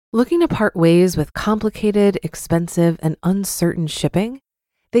Looking to part ways with complicated, expensive, and uncertain shipping?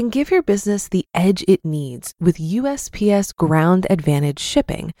 Then give your business the edge it needs with USPS Ground Advantage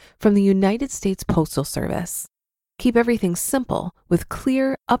shipping from the United States Postal Service. Keep everything simple with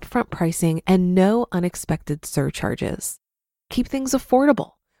clear, upfront pricing and no unexpected surcharges. Keep things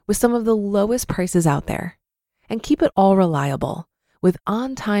affordable with some of the lowest prices out there. And keep it all reliable with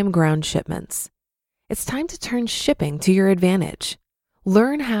on-time ground shipments. It's time to turn shipping to your advantage.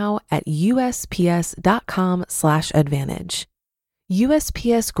 Learn how at USPS.com/advantage.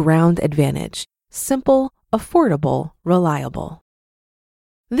 USPS Ground Advantage. Simple, affordable, reliable.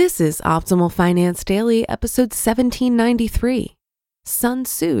 This is Optimal Finance Daily, episode 1793. Sun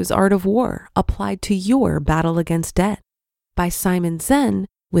Tzu's Art of War Applied to Your Battle Against Debt by Simon Zhen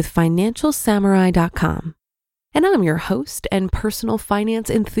with FinancialSamurai.com. And I'm your host and personal finance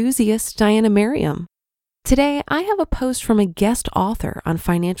enthusiast, Diana Merriam. Today, I have a post from a guest author on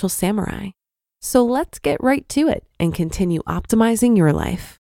Financial Samurai. So let's get right to it and continue optimizing your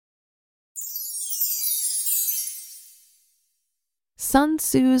life. Sun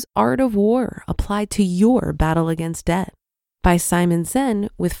Tzu's Art of War Applied to Your Battle Against Debt by Simon Zhen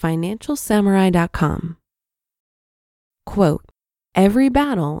with FinancialSamurai.com. Quote, "Every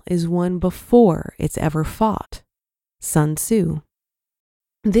battle is won before it's ever fought." Sun Tzu.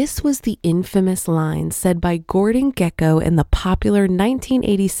 This was the infamous line said by Gordon Gekko in the popular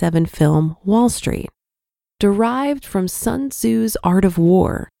 1987 film Wall Street. Derived from Sun Tzu's Art of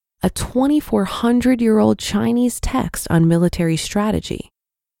War, a 2,400-year-old Chinese text on military strategy,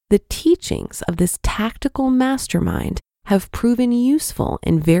 the teachings of this tactical mastermind have proven useful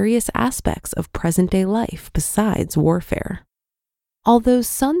in various aspects of present-day life besides warfare. Although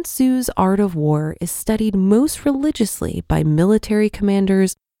Sun Tzu's Art of War is studied most religiously by military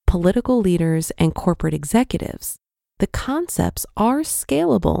commanders, political leaders, and corporate executives, the concepts are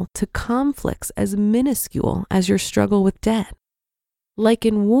scalable to conflicts as minuscule as your struggle with debt. Like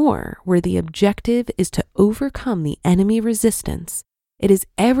in war, where the objective is to overcome the enemy resistance, it is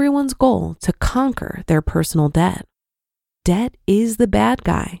everyone's goal to conquer their personal debt. Debt is the bad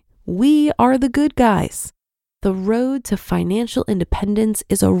guy. We are the good guys. The road to financial independence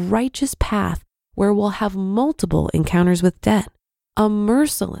is a righteous path where we'll have multiple encounters with debt, a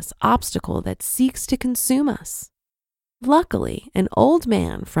merciless obstacle that seeks to consume us. Luckily, an old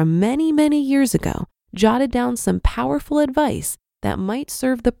man from many, many years ago jotted down some powerful advice that might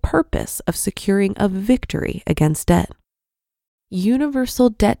serve the purpose of securing a victory against debt.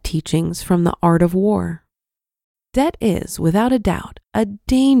 Universal Debt Teachings from the Art of War. Debt is, without a doubt, a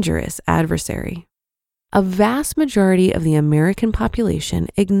dangerous adversary. A vast majority of the American population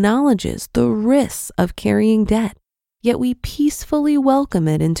acknowledges the risks of carrying debt, yet we peacefully welcome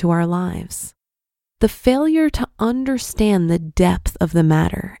it into our lives. The failure to understand the depth of the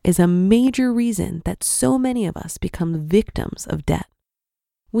matter is a major reason that so many of us become victims of debt.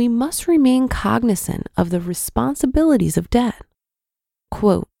 We must remain cognizant of the responsibilities of debt.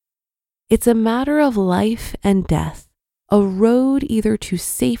 Quote, "It's a matter of life and death, a road either to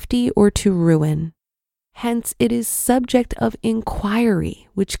safety or to ruin. Hence, it is subject of inquiry,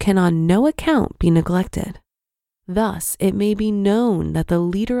 which can on no account be neglected. Thus, it may be known that the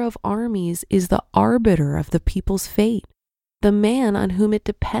leader of armies is the arbiter of the people's fate, the man on whom it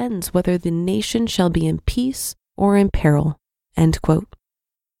depends whether the nation shall be in peace or in peril." End quote.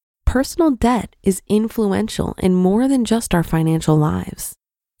 Personal debt is influential in more than just our financial lives.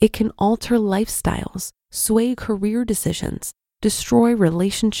 It can alter lifestyles, sway career decisions, destroy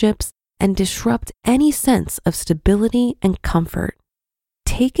relationships, and disrupt any sense of stability and comfort.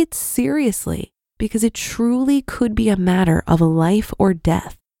 Take it seriously because it truly could be a matter of life or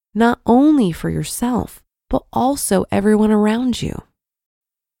death, not only for yourself, but also everyone around you.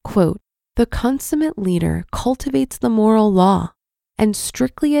 Quote, "The consummate leader cultivates the moral law and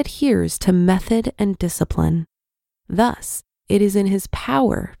strictly adheres to method and discipline. Thus, it is in his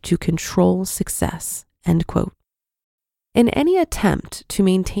power to control success." End quote. In any attempt to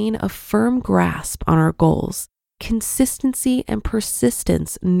maintain a firm grasp on our goals, consistency and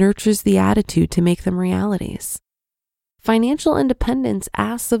persistence nurtures the attitude to make them realities. Financial independence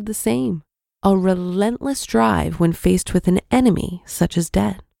asks of the same, a relentless drive when faced with an enemy such as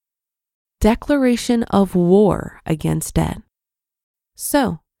debt. Declaration of war against debt.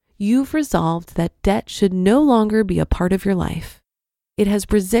 So, you've resolved that debt should no longer be a part of your life. It has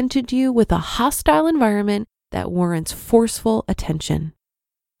presented you with a hostile environment that warrants forceful attention.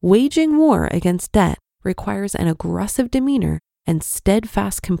 Waging war against debt requires an aggressive demeanor and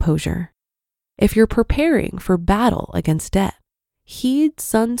steadfast composure. If you're preparing for battle against debt, heed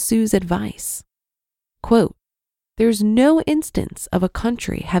Sun Tzu's advice. Quote, there's no instance of a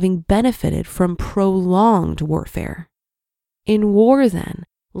country having benefited from prolonged warfare. In war, then,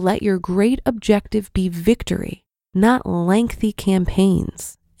 let your great objective be victory, not lengthy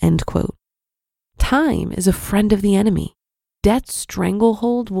campaigns." End quote. Time is a friend of the enemy. Debt's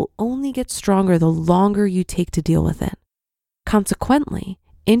stranglehold will only get stronger the longer you take to deal with it. Consequently,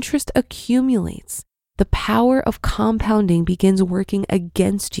 interest accumulates. The power of compounding begins working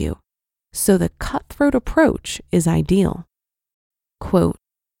against you. So the cutthroat approach is ideal. Quote,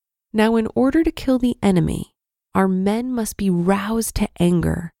 "Now, in order to kill the enemy, our men must be roused to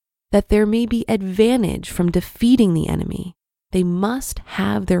anger, that there may be advantage from defeating the enemy. They must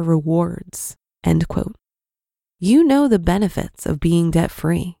have their rewards." End quote. You know the benefits of being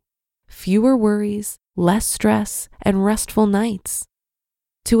debt-free. Fewer worries, less stress, and restful nights.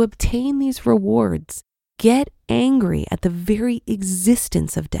 To obtain these rewards, get angry at the very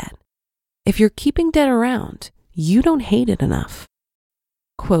existence of debt. If you're keeping debt around, you don't hate it enough.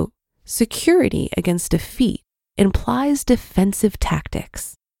 Quote, "Security against defeat implies defensive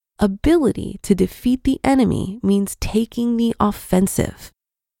tactics. Ability to defeat the enemy means taking the offensive.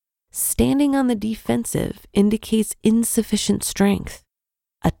 Standing on the defensive indicates insufficient strength.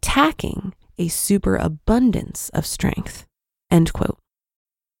 Attacking a superabundance of strength." End quote.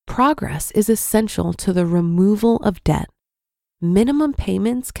 Progress is essential to the removal of debt. Minimum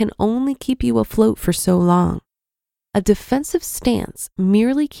payments can only keep you afloat for so long. A defensive stance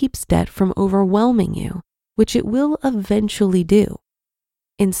merely keeps debt from overwhelming you, which it will eventually do.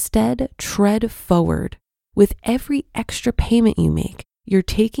 Instead, tread forward. With every extra payment you make, you're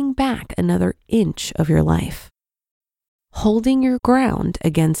taking back another inch of your life. Holding your ground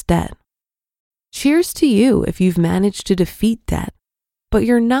against debt. Cheers to you if you've managed to defeat debt, but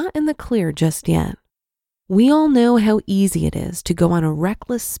you're not in the clear just yet. We all know how easy it is to go on a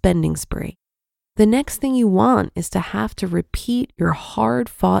reckless spending spree. The next thing you want is to have to repeat your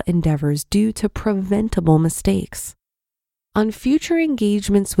hard-fought endeavors due to preventable mistakes. On future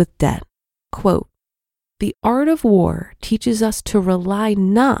engagements with debt, quote, "The art of war teaches us to rely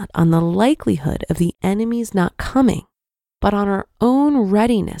not on the likelihood of the enemy's not coming, but on our own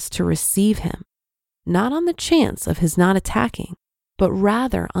readiness to receive him, not on the chance of his not attacking, but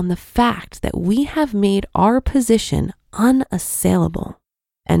rather on the fact that we have made our position unassailable."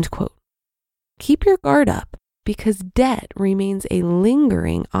 End quote. Keep your guard up because debt remains a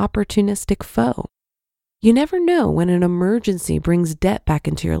lingering opportunistic foe. You never know when an emergency brings debt back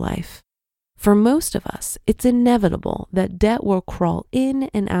into your life. For most of us, it's inevitable that debt will crawl in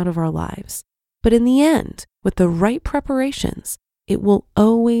and out of our lives. But in the end, with the right preparations, it will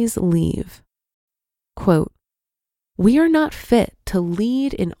always leave. Quote, "We are not fit to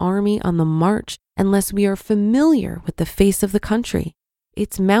lead an army on the march unless we are familiar with the face of the country,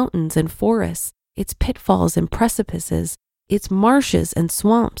 its mountains and forests, its pitfalls and precipices, its marshes and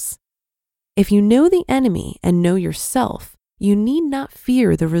swamps. If you know the enemy and know yourself, you need not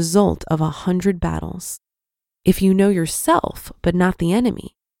fear the result of 100 battles. If you know yourself, but not the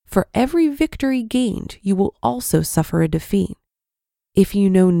enemy, for every victory gained, you will also suffer a defeat. If you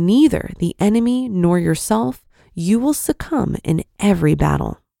know neither the enemy nor yourself, you will succumb in every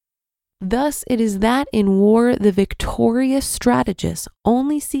battle." Thus, it is that in war, the victorious strategist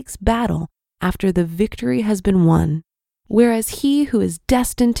only seeks battle after the victory has been won, whereas he who is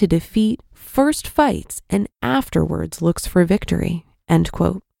destined to defeat first fights and afterwards looks for victory. End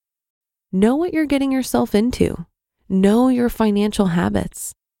quote. Know what you're getting yourself into. Know your financial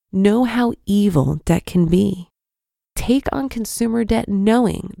habits. Know how evil debt can be. Take on consumer debt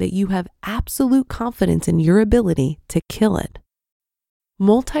knowing that you have absolute confidence in your ability to kill it.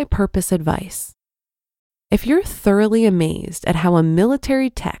 Multi-purpose advice. If you're thoroughly amazed at how a military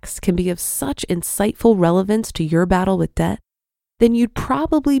text can be of such insightful relevance to your battle with debt, then you'd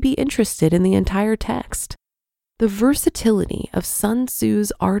probably be interested in the entire text. The versatility of Sun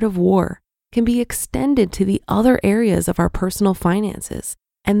Tzu's Art of War can be extended to the other areas of our personal finances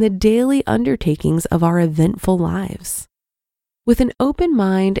and the daily undertakings of our eventful lives. With an open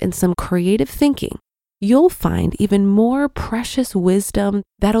mind and some creative thinking, you'll find even more precious wisdom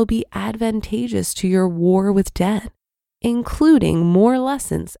that'll be advantageous to your war with debt, including more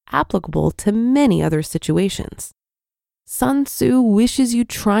lessons applicable to many other situations. Sun Tzu wishes you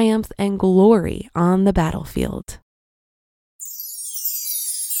triumph and glory on the battlefield.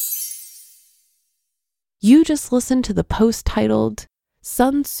 You just listened to the post titled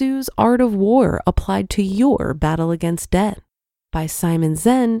Sun Tzu's Art of War Applied to Your Battle Against Debt by Simon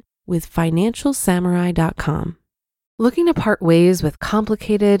Zhen with FinancialSamurai.com. Looking to part ways with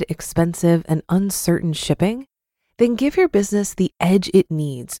complicated, expensive, and uncertain shipping? Then give your business the edge it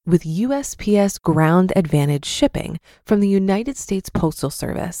needs with USPS Ground Advantage shipping from the United States Postal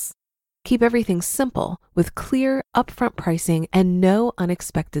Service. Keep everything simple with clear, upfront pricing and no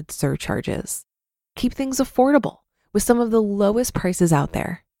unexpected surcharges. Keep things affordable with some of the lowest prices out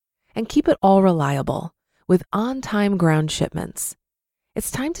there. And keep it all reliable with on-time ground shipments.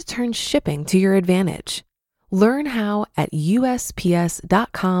 It's time to turn shipping to your advantage. Learn how at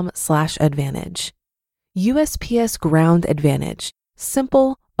USPS.com/advantage. USPS Ground Advantage.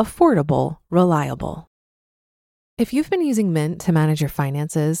 Simple, affordable, reliable. If you've been using Mint to manage your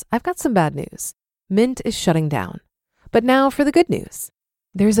finances, I've got some bad news. Mint is shutting down. But now for the good news.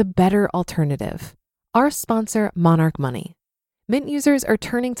 There's a better alternative. Our sponsor, Monarch Money. Mint users are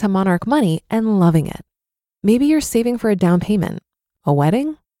turning to Monarch Money and loving it. Maybe you're saving for a down payment, a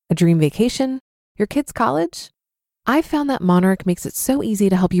wedding, a dream vacation, your kids' college. I found that Monarch makes it so easy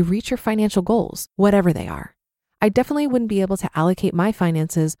to help you reach your financial goals, whatever they are. I definitely wouldn't be able to allocate my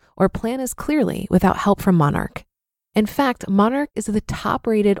finances or plan as clearly without help from Monarch. In fact, Monarch is the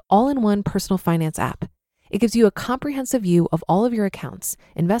top-rated all-in-one personal finance app. It gives you a comprehensive view of all of your accounts,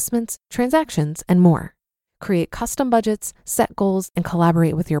 investments, transactions, and more. Create custom budgets, set goals, and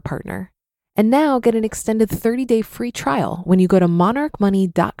collaborate with your partner. And now get an extended 30-day free trial when you go to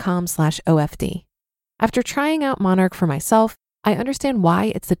monarchmoney.com/OFD. After trying out Monarch for myself, I understand why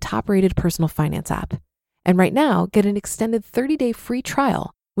it's the top-rated personal finance app. And right now, get an extended 30-day free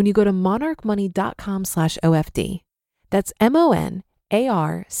trial when you go to monarchmoney.com/OFD. That's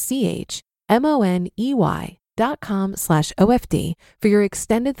monarchmoney.com/OFD for your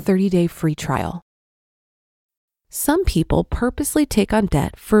extended 30-day free trial. Some people purposely take on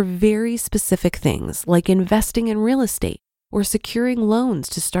debt for very specific things like investing in real estate or securing loans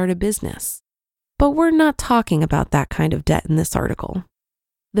to start a business. But we're not talking about that kind of debt in this article.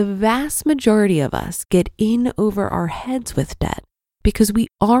 The vast majority of us get in over our heads with debt because we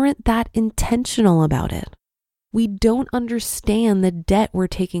aren't that intentional about it. We don't understand the debt we're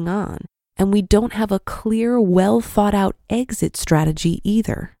taking on, and we don't have a clear, well thought out exit strategy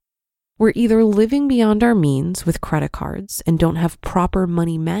either. We're either living beyond our means with credit cards and don't have proper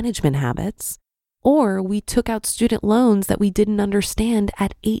money management habits, or we took out student loans that we didn't understand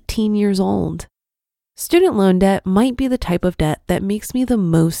at 18 years old. Student loan debt might be the type of debt that makes me the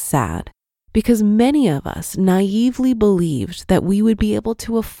most sad because many of us naively believed that we would be able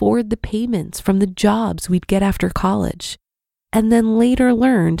to afford the payments from the jobs we'd get after college, and then later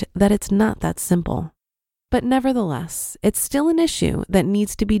learned that it's not that simple. But nevertheless, it's still an issue that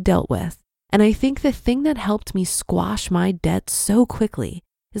needs to be dealt with, and I think the thing that helped me squash my debt so quickly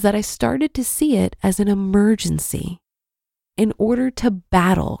is that I started to see it as an emergency. In order to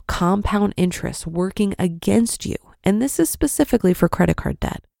battle compound interest working against you, and this is specifically for credit card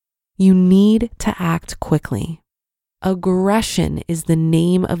debt, you need to act quickly. Aggression is the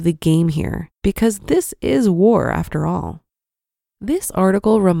name of the game here because this is war after all. This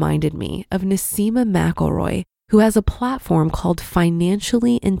article reminded me of Naseema McElroy, who has a platform called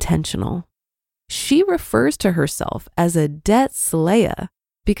Financially Intentional. She refers to herself as a debt slayer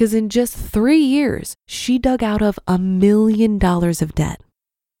because in just 3 years, she dug out of $1 million of debt.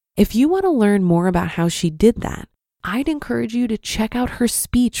 If you want to learn more about how she did that, I'd encourage you to check out her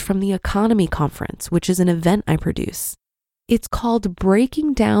speech from the Economy Conference, which is an event I produce. It's called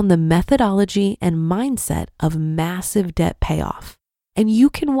Breaking Down the Methodology and Mindset of Massive Debt Payoff. And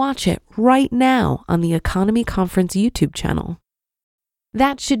you can watch it right now on the Economy Conference YouTube channel.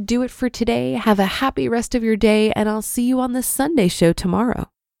 That should do it for today. Have a happy rest of your day, and I'll see you on the Sunday show tomorrow,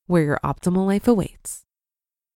 where your optimal life awaits.